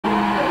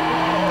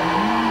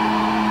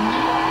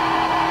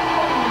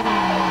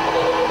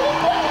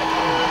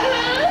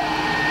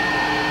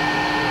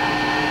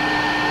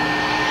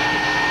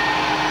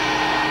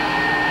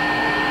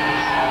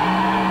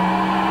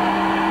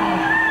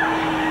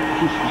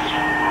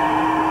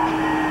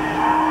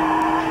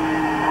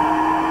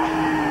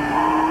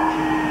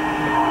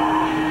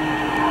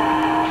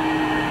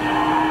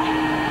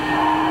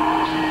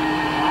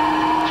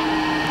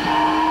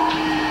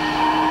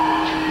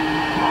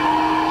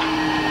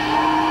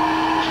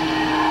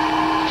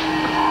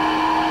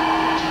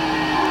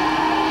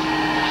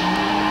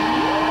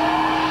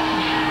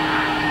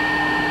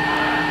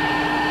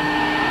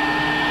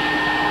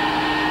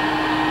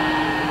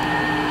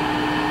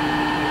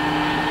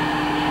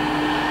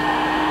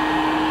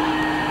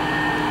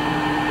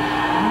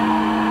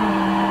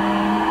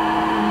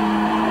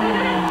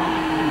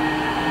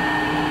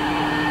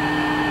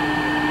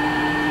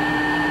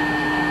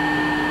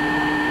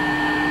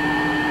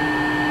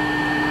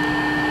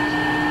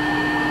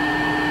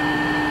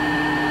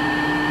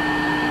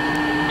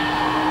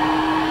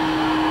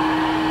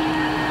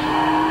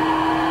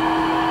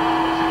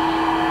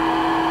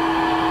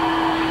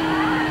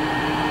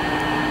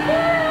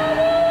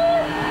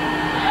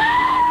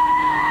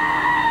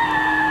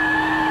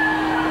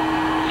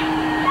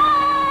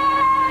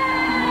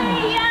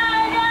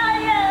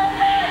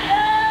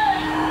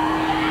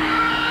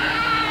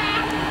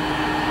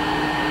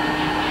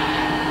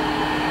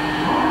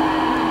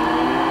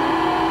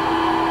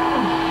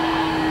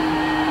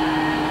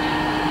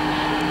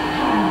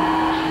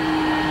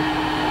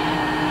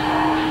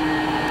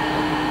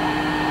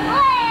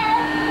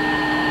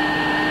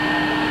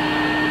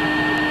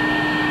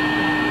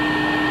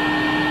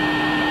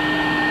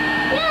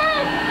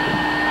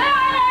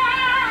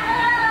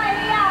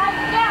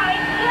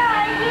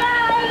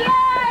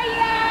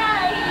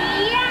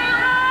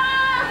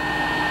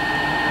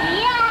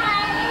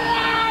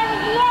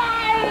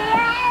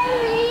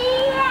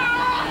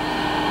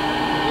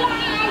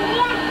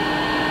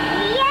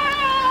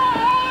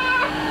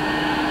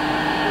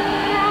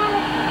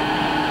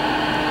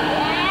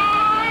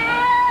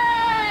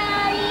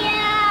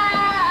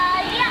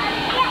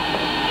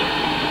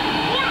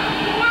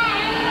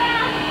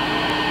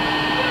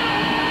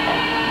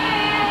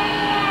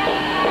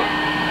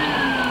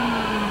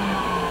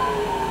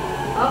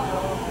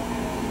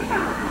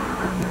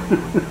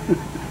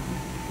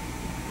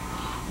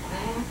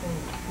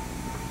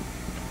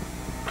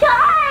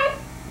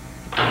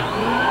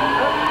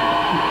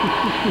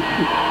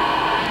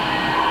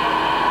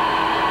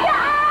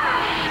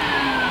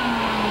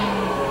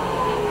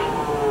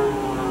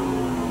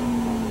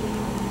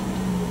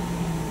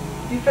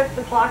You fixed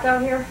the clock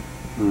out here?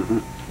 Mm-hmm.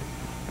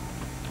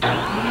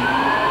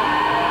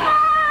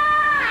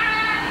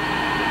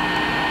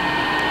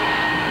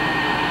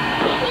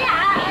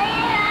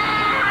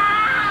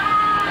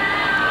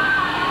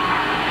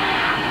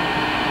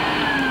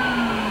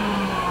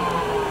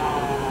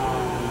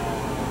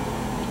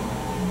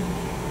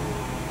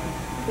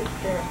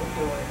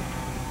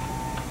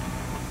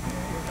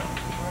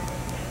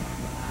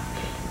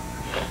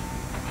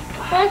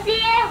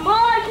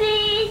 More,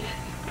 please.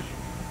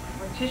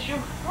 More tissue?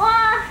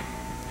 More.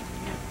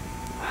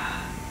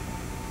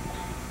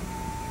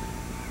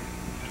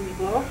 Can you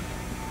blow?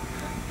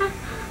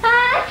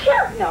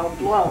 Achoo. No,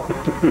 blow.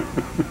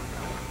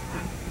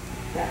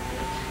 That's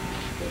it.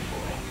 Good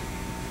boy.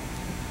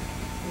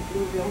 You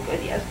blew real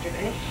good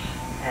yesterday.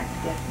 That's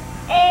good.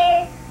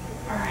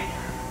 All right.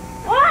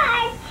 Why,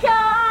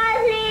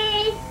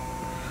 Charlie?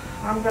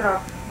 I'm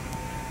gonna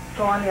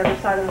go on the other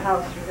side of the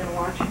house. You're gonna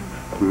watch him.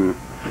 Mm.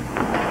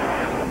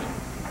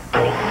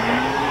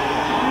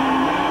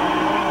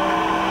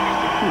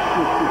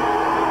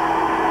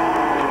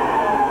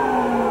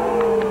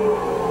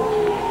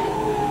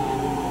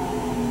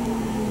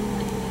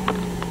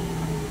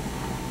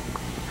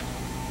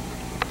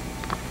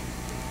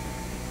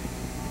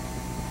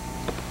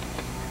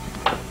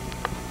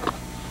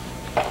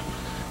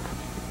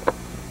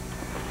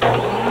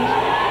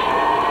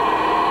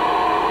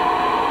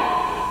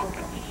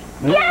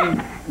 Yeah.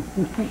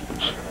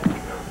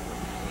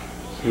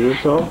 See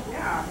yourself?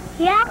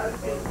 Yeah.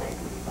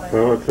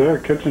 Well, it's there,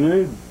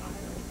 KitchenAid.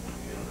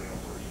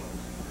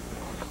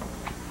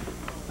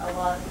 A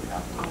lot of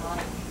stuff, a lot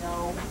of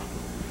snow.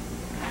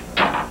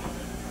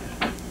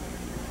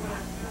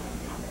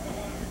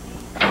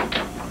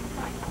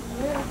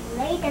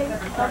 Later.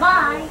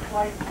 Bye-bye.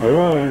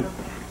 Bye-bye.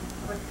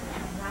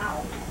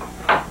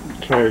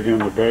 Try again,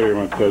 the battery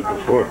went dead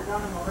before.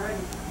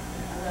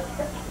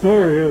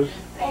 There he is.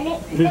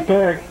 He's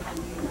back.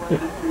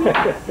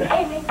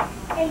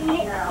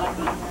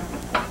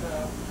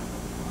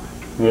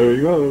 There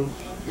he goes.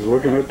 He's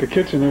looking at the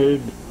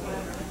KitchenAid.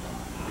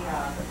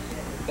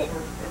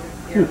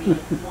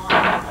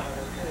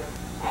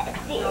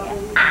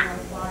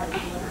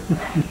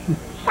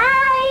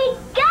 I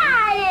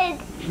got it!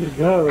 You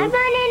got I'm it.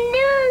 on a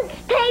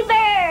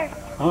newspaper!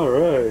 All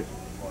right.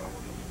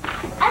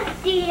 I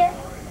see it.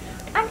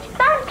 I'm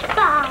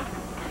SpongeBob.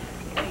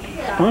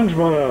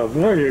 SpongeBob.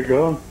 There you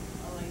go.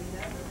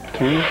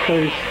 Turn his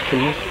face.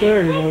 Turn his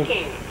there he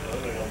is.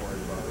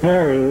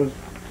 There it is.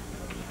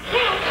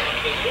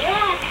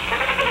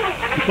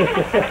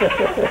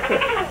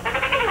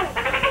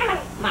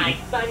 My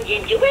sponge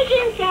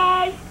intuition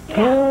says.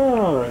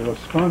 Ah, the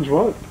sponge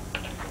what?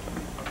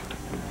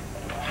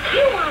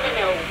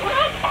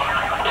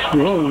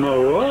 You want to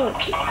know what?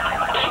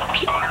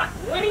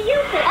 What do you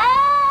think?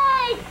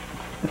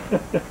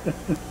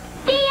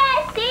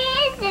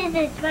 This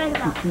is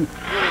SpongeBob.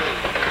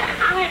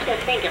 I'll have to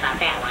think about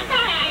that one.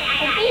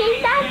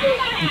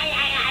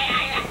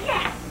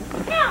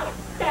 No,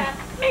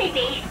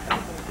 maybe.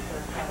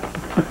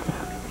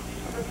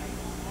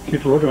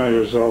 Keep looking at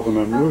yourself and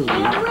then losing See it.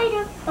 you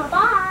later.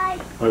 Bye-bye.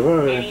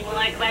 Bye-bye. Any more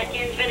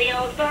questions for the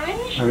old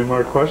sponge? Any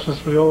more questions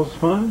for the old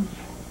sponge?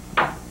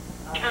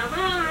 Come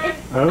on.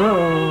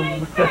 Hello.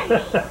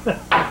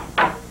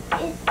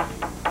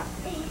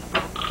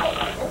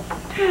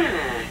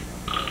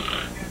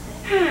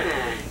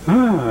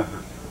 Ah.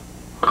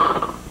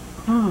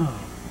 Ah.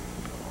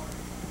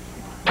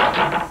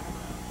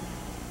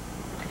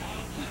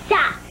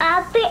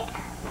 Stop it.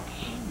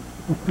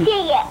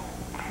 See it.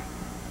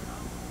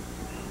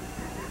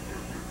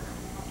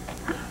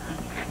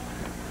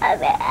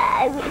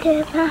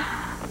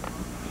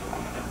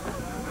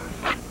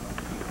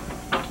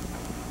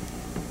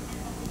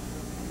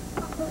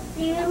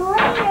 See you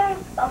later.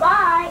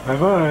 Bye-bye.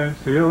 Bye-bye.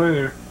 See you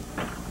later.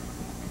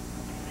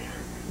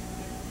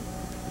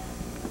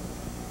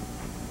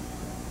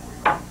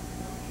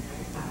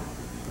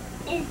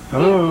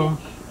 Hello.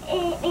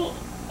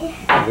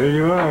 There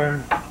you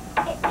are.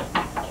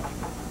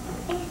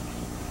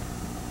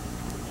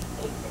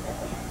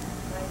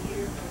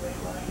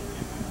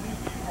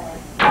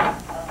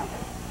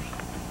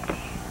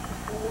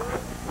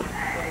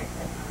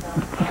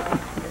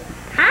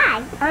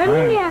 Hi,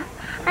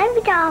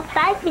 I'm doll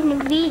 5 in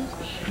the beach.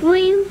 Will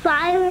you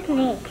fly with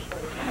me?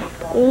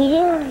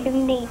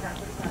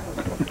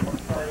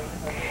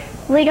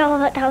 We don't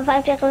have top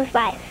 5 to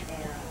 5.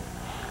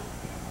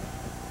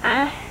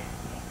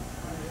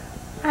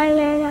 I'm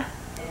gonna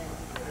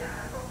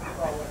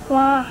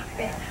walk.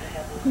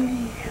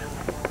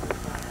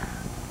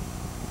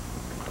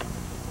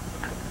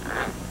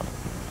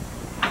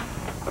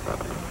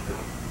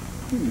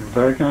 You're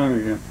back on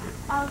again.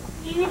 I'll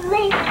see you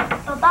later.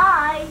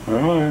 Bye-bye.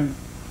 Bye-bye.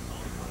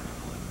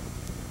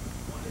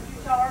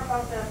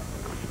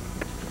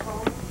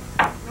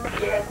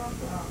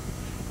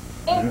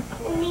 It's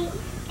me.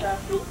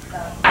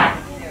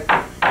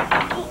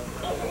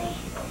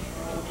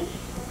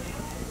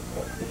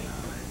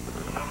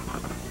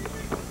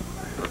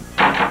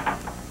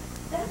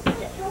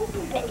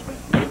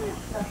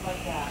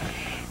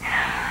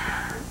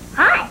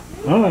 Hi.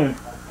 Hi.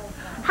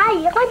 Hi,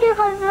 you want to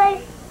come play?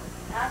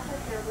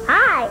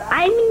 Hi,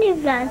 I'm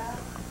Newton.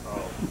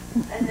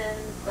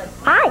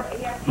 Hi.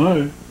 Hi.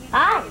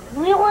 Hi.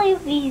 We want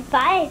to be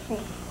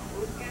biasing.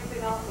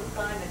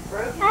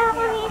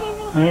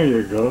 There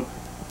you go.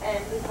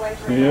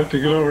 So you have to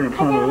get over in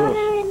front of this.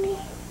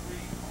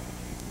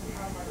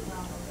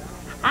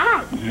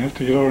 Hi. You have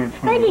to get over in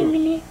front Wait a of this.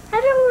 minute. I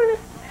don't want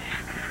to.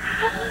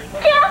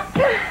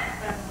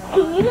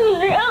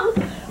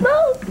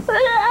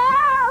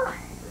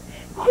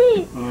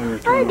 Please. Oh, you're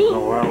turning into a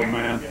wild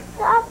man.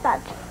 Stop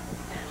that.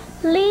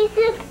 Please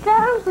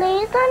stop.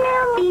 Please don't.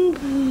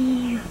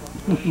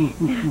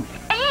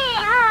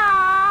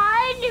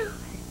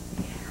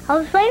 I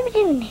was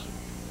waving.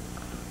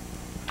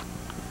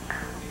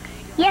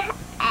 Yeah,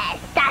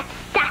 stop.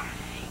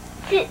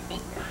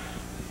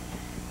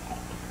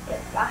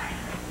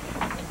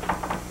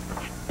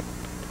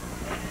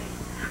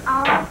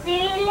 I'll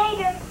see you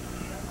later.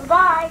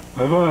 Bye.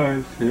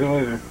 Bye-bye. See you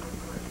later.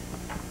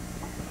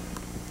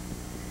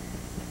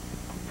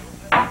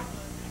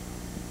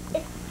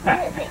 I'm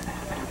okay.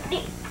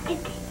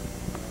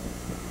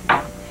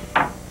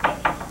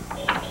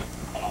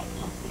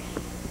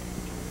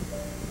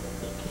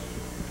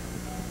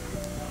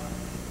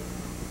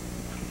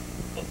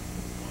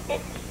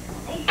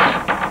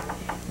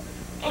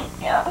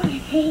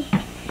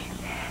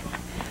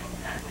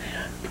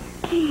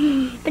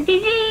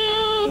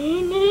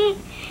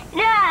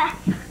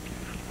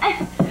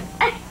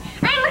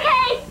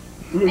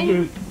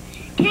 Okay.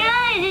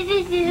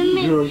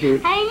 You're okay.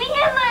 I'm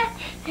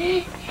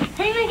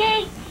okay.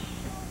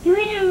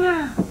 You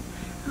know.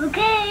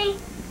 Okay.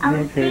 I'll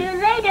Okay. see you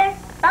later.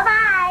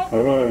 Bye-bye.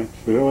 Bye-bye.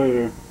 See you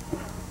later.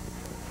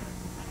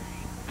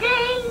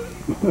 Ding.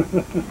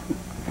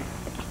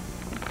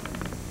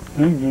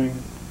 Ding, ding.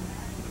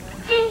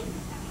 Ding.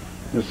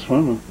 You're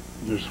swimming.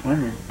 You're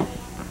swimming.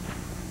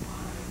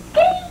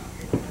 Ding.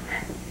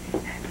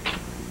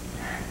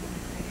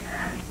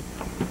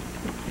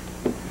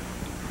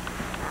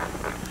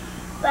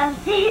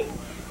 That's it.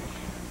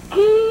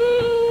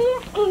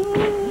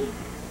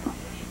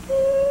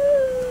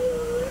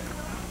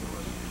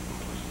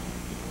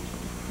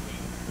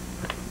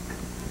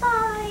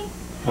 Bye.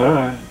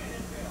 Bye.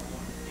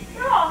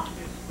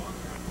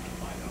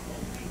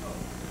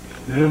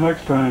 See you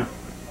next time.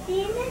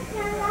 See you next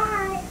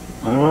time.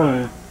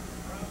 Bye-bye.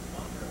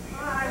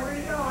 Hi, where are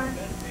you going?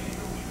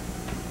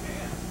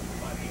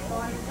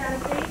 Going to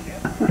Tennessee?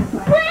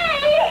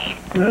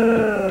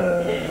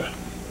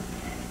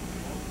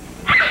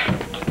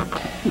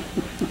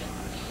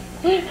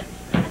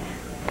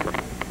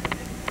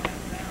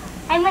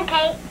 I'm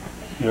okay.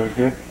 You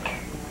okay?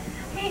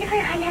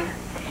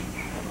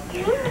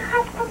 You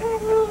have to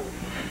let me.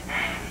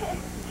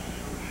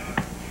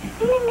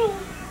 Mimi.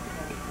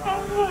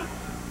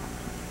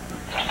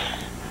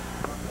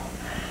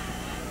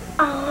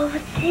 Oh,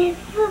 this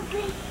will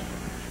be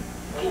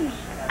Timmy.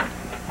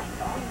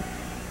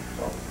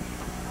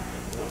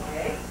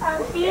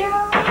 I'll see you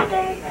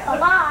later.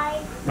 Bye-bye.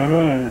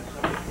 Bye-bye.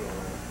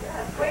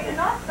 Wait, you're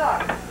not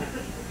stuck.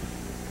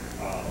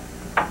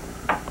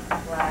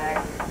 Flag.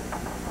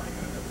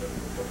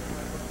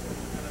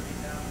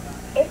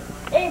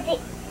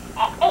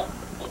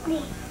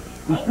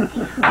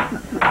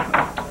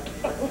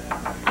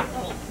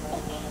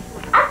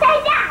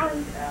 Upside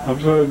down.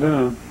 Upside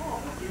down.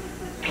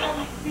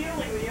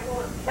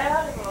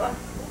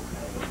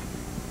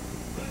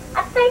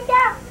 Upside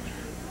down.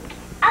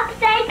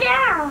 Upside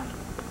down.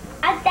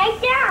 Upside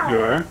down. You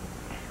are?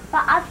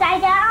 More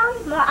upside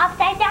down. More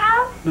upside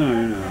down. No,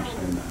 you're not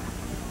upside down.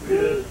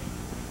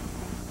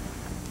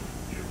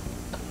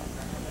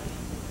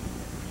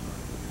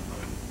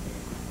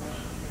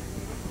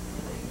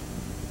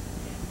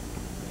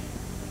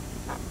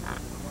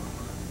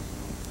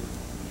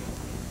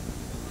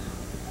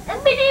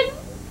 But